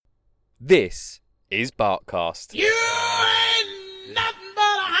This is Barkcast. You ain't nothing but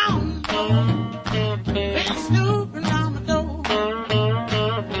a hound dog. Been snooping on my door.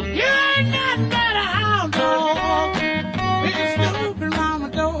 You ain't nothing but a hound dog. Been snooping on my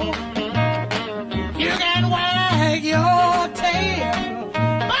door. You can wag your tail,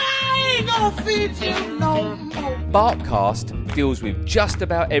 but I ain't gonna feed you no more. Barkcast deals with just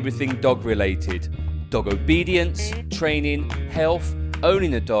about everything dog related. Dog obedience, training, health,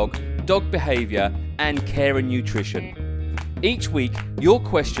 owning a dog behaviour and care and nutrition. Each week, your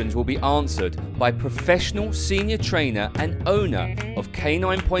questions will be answered by professional senior trainer and owner of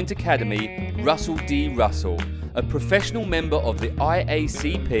Canine Point Academy, Russell D. Russell, a professional member of the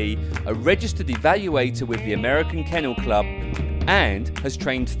IACP, a registered evaluator with the American Kennel Club, and has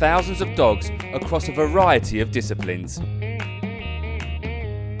trained thousands of dogs across a variety of disciplines.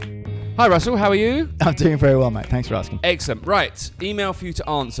 Hi Russell, how are you? I'm doing very well, mate. Thanks for asking. Excellent. Right, email for you to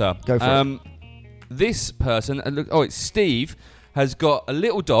answer. Go for it. This person, it's Steve, has got a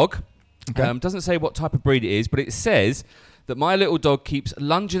little dog. Okay. Doesn't say what type of breed it is, but it says that my little dog keeps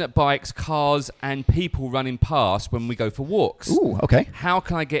lunging at bikes, cars, and people running past when we go for walks. Ooh, okay. How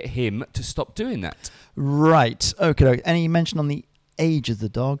can I get him to stop doing that? Right. Okay. Any mention on the age of the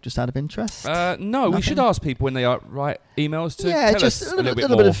dog, just out of interest? No, Nothing? we should ask people when they write emails to Yeah, tell just us a a little bit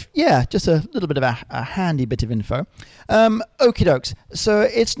little more. bit of just a little bit of a handy bit of info. Okie dokes. So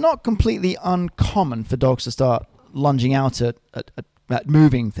it's not completely uncommon for dogs to start lunging out at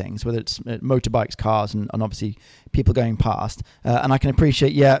moving things, whether it's motorbikes, cars, and obviously people going past. And I can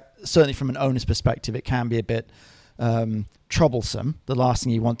appreciate, certainly from an owner's perspective, it can be a bit troublesome. The last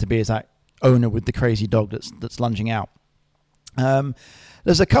thing you want to be is that owner with the crazy dog that's lunging out.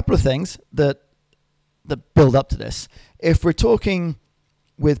 There's a couple of things that build up to this. If we're talking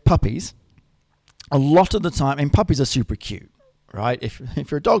with puppies, a lot of the time, and puppies are super cute, right? If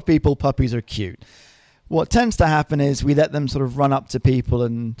you're dog people, puppies are cute. What tends to happen is we let them sort of run up to people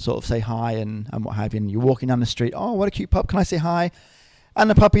and sort of say hi and what have you. And you're walking down the street, oh, what a cute pup, can I say hi? And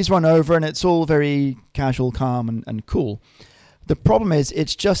the puppies run over and it's all very casual, calm and cool. The problem is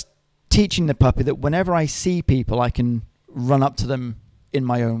it's just teaching the puppy that whenever I see people, I can run up to them in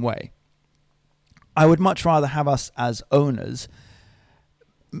my own way. I would much rather have us as owners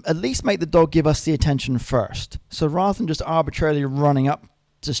at least make the dog give us the attention first. So rather than just arbitrarily running up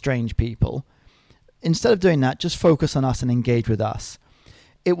to strange people, instead of doing that, just focus on us and engage with us.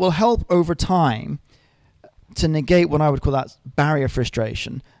 It will help over time to negate what I would call that barrier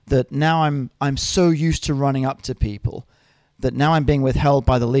frustration, that now I'm so used to running up to people that now I'm being withheld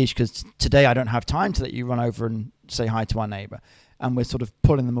by the leash because today I don't have time to let you run over and say hi to our neighbor. And we're sort of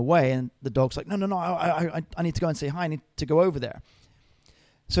pulling them away and the dog's like, no, I need to go and say hi. I need to go over there.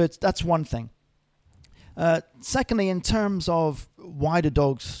 So that's one thing. Secondly, in terms of why do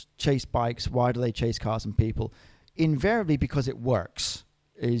dogs chase bikes, why do they chase cars and people? Invariably because it works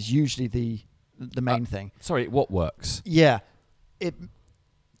is usually the main thing. Sorry, what works? Yeah.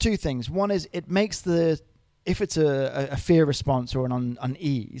 Two things. One is it makes if it's a fear response or an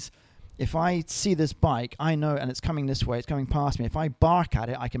unease, if I see this bike, I know, and it's coming this way, it's coming past me. If I bark at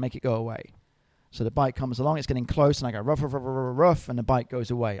it, I can make it go away. So the bike comes along, it's getting close, and I go ruff, ruff, ruff, ruff, ruff, and the bike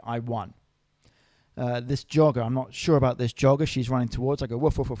goes away. I won. This jogger, I'm not sure about this jogger. She's running towards. I go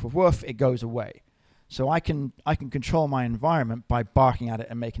woof, woof, woof, woof, woof. It goes away. So I can control my environment by barking at it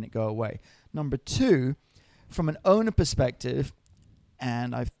and making it go away. Number two, from an owner perspective,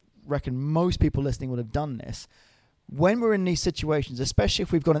 and I reckon most people listening would have done this, when we're in these situations, especially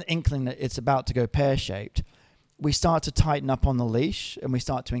if we've got an inkling that it's about to go pear-shaped, we start to tighten up on the leash and we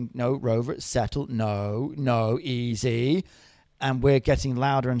start to, no, Rover, settle, no, easy. And we're getting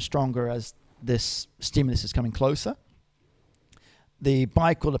louder and stronger as this stimulus is coming closer. The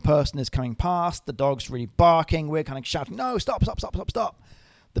bike or the person is coming past, the dog's really barking, we're kind of shouting, no, stop.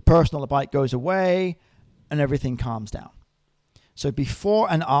 The person on the bike goes away and everything calms down. So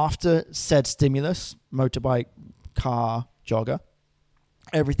before and after said stimulus, motorbike, car, jogger,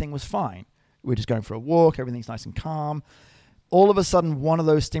 everything was fine. We're just going for a walk, everything's nice and calm. All of a sudden, one of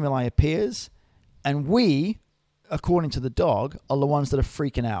those stimuli appears, and we, according to the dog, are the ones that are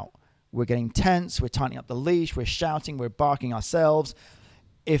freaking out. We're getting tense, we're tightening up the leash, we're shouting, we're barking ourselves.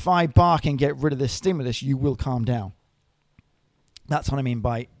 If I bark and get rid of this stimulus, you will calm down. That's what I mean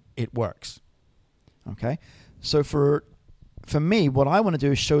by it works. Okay? So for me, what I want to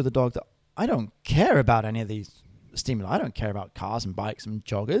do is show the dog that I don't care about any of these stimuli. I don't care about cars and bikes and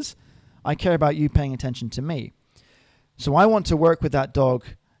joggers. I care about you paying attention to me. So I want to work with that dog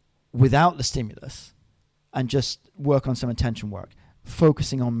without the stimulus and just work on some attention work,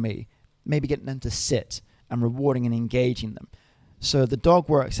 focusing on me, maybe getting them to sit and rewarding and engaging them. So the dog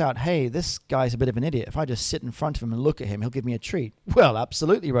works out, hey, this guy's a bit of an idiot. If I just sit in front of him and look at him, he'll give me a treat. Well,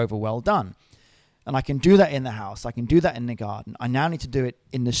 absolutely, Rover, well done. And I can do that in the house. I can do that in the garden. I now need to do it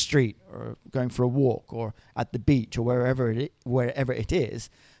in the street or going for a walk or at the beach or wherever it is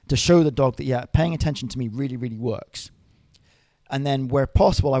to show the dog that, yeah, paying attention to me really, really works. And then where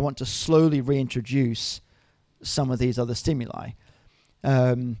possible, I want to slowly reintroduce some of these other stimuli,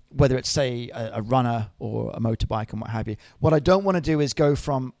 whether it's, say, a runner or a motorbike and what have you. What I don't want to do is go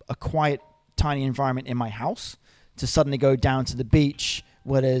from a quiet, tiny environment in my house to suddenly go down to the beach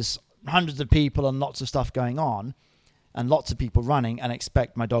where there's hundreds of people and lots of stuff going on and lots of people running and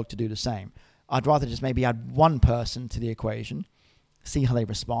expect my dog to do the same. I'd rather just maybe add one person to the equation, see how they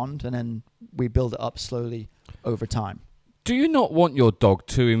respond, and then we build it up slowly over time. Do you not want your dog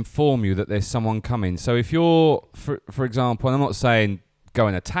to inform you that there's someone coming? So if you're, for example, and I'm not saying go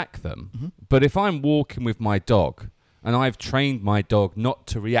and attack them, but if I'm walking with my dog and I've trained my dog not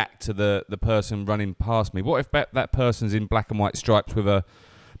to react to the person running past me, what if that person's in black and white stripes with a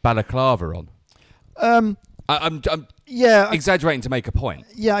balaclava on? I'm exaggerating to make a point.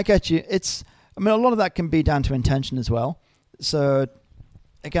 Yeah, I get you. A lot of that can be down to intention as well. So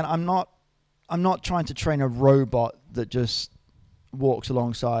again, I'm not trying to train a robot that just walks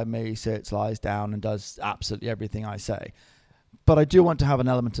alongside me, sits, lies down, and does absolutely everything I say. But I do want to have an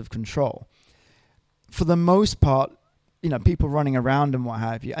element of control. For the most part, people running around and what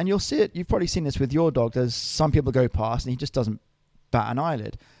have you, and you'll see it, you've probably seen this with your dog. There's some people go past and he just doesn't bat an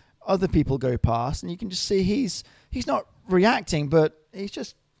eyelid. Other people go past and you can just see he's not reacting, but he's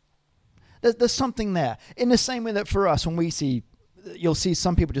just, there's something there. In the same way that for us, when you'll see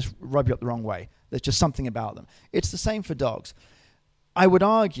some people just rub you up the wrong way. There's just something about them. It's the same for dogs. I would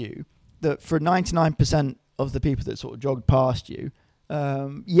argue that for 99% of the people that sort of jogged past you,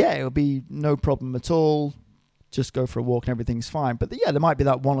 it'll be no problem at all. Just go for a walk and everything's fine. But there might be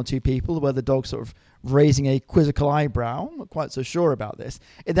that one or two people where the dog's sort of raising a quizzical eyebrow. I'm not quite so sure about this.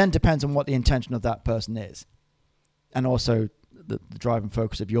 It then depends on what the intention of that person is. And also the drive and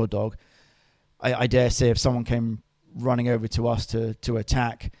focus of your dog. I dare say if someone came running over to us to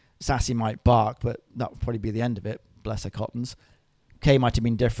attack, Sassy might bark, but that would probably be the end of it. Bless her cottons. Kay might have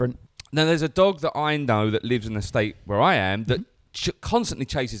been different. Now, there's a dog that I know that lives in the state where I am that constantly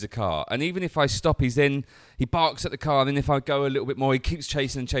chases a car. And even if I stop, he barks at the car. And then if I go a little bit more, he keeps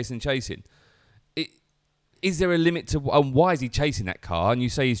chasing and chasing and chasing. Is there a limit to why is he chasing that car? And you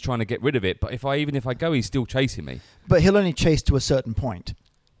say he's trying to get rid of it. But if I go, he's still chasing me. But he'll only chase to a certain point.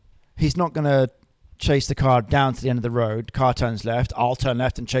 He's not going to chase the car down to the end of the road. Car turns left. I'll turn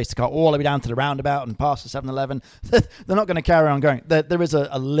left and chase the car all the way down to the roundabout and past the 7-Eleven. They're not going to carry on going. There is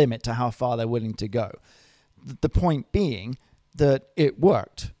a limit to how far they're willing to go. The point being that it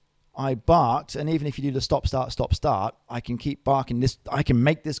worked. I barked, and even if you do the stop, start, I can keep barking this. I can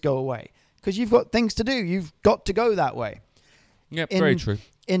make this go away because you've got things to do. You've got to go that way. Yep, very true.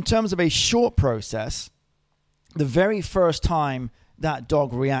 In terms of a short process, the very first time that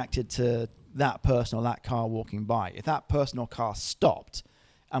dog reacted to that person or that car walking by, if that person or car stopped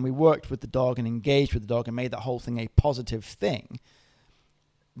and we worked with the dog and engaged with the dog and made that whole thing a positive thing,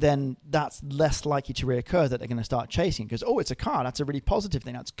 then that's less likely to reoccur that they're going to start chasing because, it's a car, that's a really positive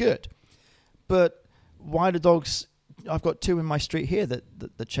thing, that's good. But why do dogs, I've got two in my street here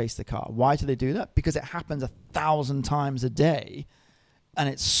that chase the car. Why do they do that? Because it happens 1,000 times a day and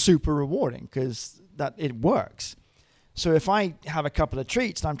it's super rewarding because that it works. So if I have a couple of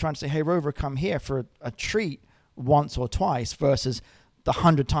treats and I'm trying to say, hey, Rover, come here for a treat once or twice versus the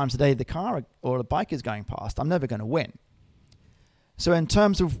 100 times a day the car or the bike is going past, I'm never going to win. So in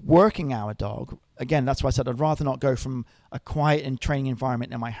terms of working our dog, again, that's why I said I'd rather not go from a quiet and training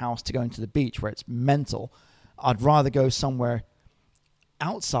environment in my house to going to the beach where it's mental. I'd rather go somewhere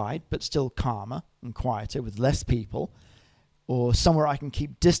outside but still calmer and quieter with less people, or somewhere I can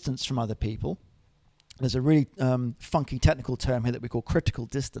keep distance from other people. There's a really funky technical term here that we call critical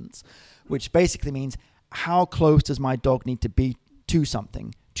distance, which basically means how close does my dog need to be to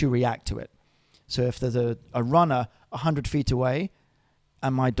something to react to it. So if there's a runner 100 feet away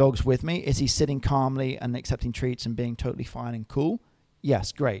and my dog's with me, is he sitting calmly and accepting treats and being totally fine and cool?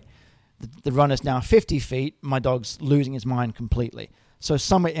 Yes, great. The runner's now 50 feet, my dog's losing his mind completely. So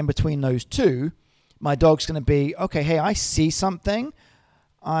somewhere in between those two, my dog's going to be, okay, hey, I see something.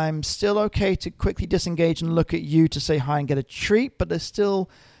 I'm still okay to quickly disengage and look at you to say hi and get a treat, but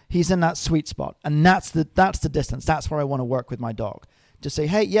he's in that sweet spot. And that's the distance. That's where I want to work with my dog. To say,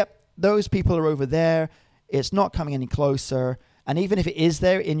 hey, yep, those people are over there. It's not coming any closer. And even if it is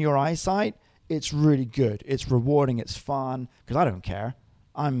there in your eyesight, it's really good. It's rewarding. It's fun. Because I don't care.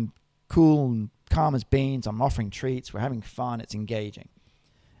 I'm cool and calm as beans. I'm offering treats. We're having fun. It's engaging.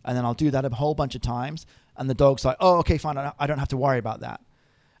 And then I'll do that a whole bunch of times. And the dog's like, oh, okay, fine. I don't have to worry about that.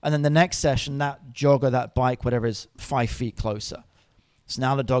 And then the next session, that jog or that bike, whatever, is 5 feet closer. So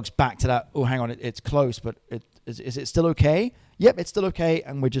now the dog's back to that, oh, hang on, it's close, but is it still okay? Yep, it's still okay.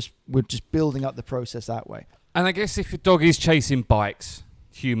 And we're just building up the process that way. And I guess if your dog is chasing bikes,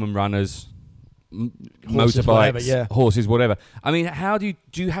 human runners, Horses, motorbikes, whatever, yeah. horses, whatever. I mean, how do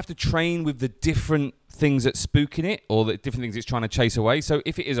you have to train with the different things that's spooking it, or the different things it's trying to chase away? So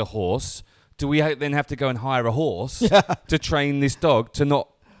if it is a horse, do we then have to go and hire a horse to train this dog to not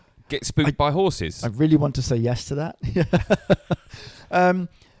get spooked by horses? I really want to say yes to that.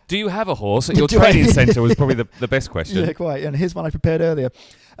 Do you have a horse at your training centre was probably the best question. Yeah, quite. And here's one I prepared earlier.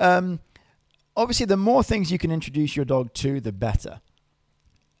 Obviously, the more things you can introduce your dog to, the better.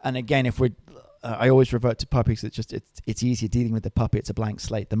 And again, if we're I always revert to puppies. It's easier dealing with the puppy. It's a blank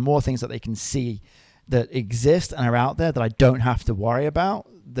slate. The more things that they can see that exist and are out there that I don't have to worry about,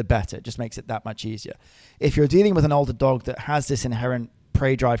 the better. It just makes it that much easier. If you're dealing with an older dog that has this inherent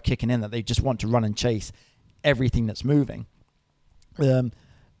prey drive kicking in, that they just want to run and chase everything that's moving, the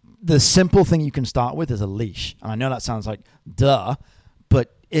simple thing you can start with is a leash. And I know that sounds like duh,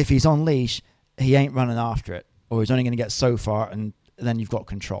 but if he's on leash, he ain't running after it, or he's only going to get so far, and then you've got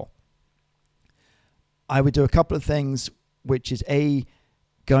control. I would do a couple of things, which is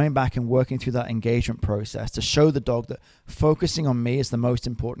going back and working through that engagement process to show the dog that focusing on me is the most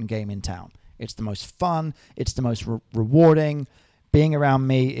important game in town. It's the most fun. It's the most rewarding. Being around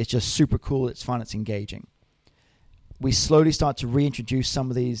me is just super cool. It's fun. It's engaging. We slowly start to reintroduce some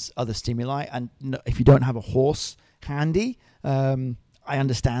of these other stimuli. And if you don't have a horse handy, I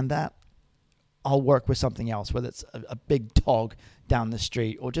understand that. I'll work with something else, whether it's a big dog down the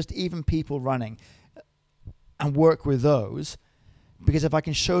street or just even people running, and work with those. Because if I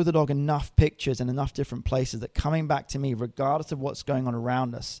can show the dog enough pictures in enough different places that coming back to me, regardless of what's going on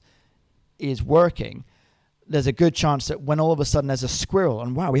around us, is working, there's a good chance that when all of a sudden there's a squirrel,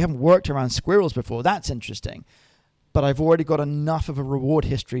 and wow, we haven't worked around squirrels before, that's interesting. But I've already got enough of a reward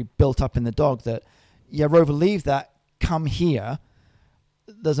history built up in the dog that, yeah, Rover, leave that, come here.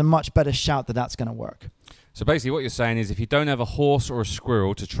 There's a much better shout that that's going to work. So basically what you're saying is if you don't have a horse or a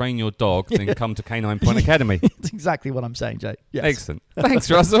squirrel to train your dog, then come to Canine Point Academy. That's exactly what I'm saying, Jay. Yes. Excellent.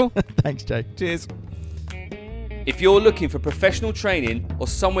 Thanks, Russell. Thanks, Jay. Cheers. If you're looking for professional training or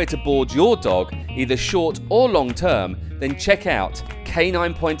somewhere to board your dog, either short or long term, then check out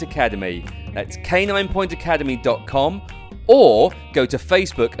Canine Point Academy. That's caninepointacademy.com, or go to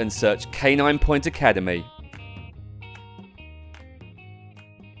Facebook and search Canine Point Academy.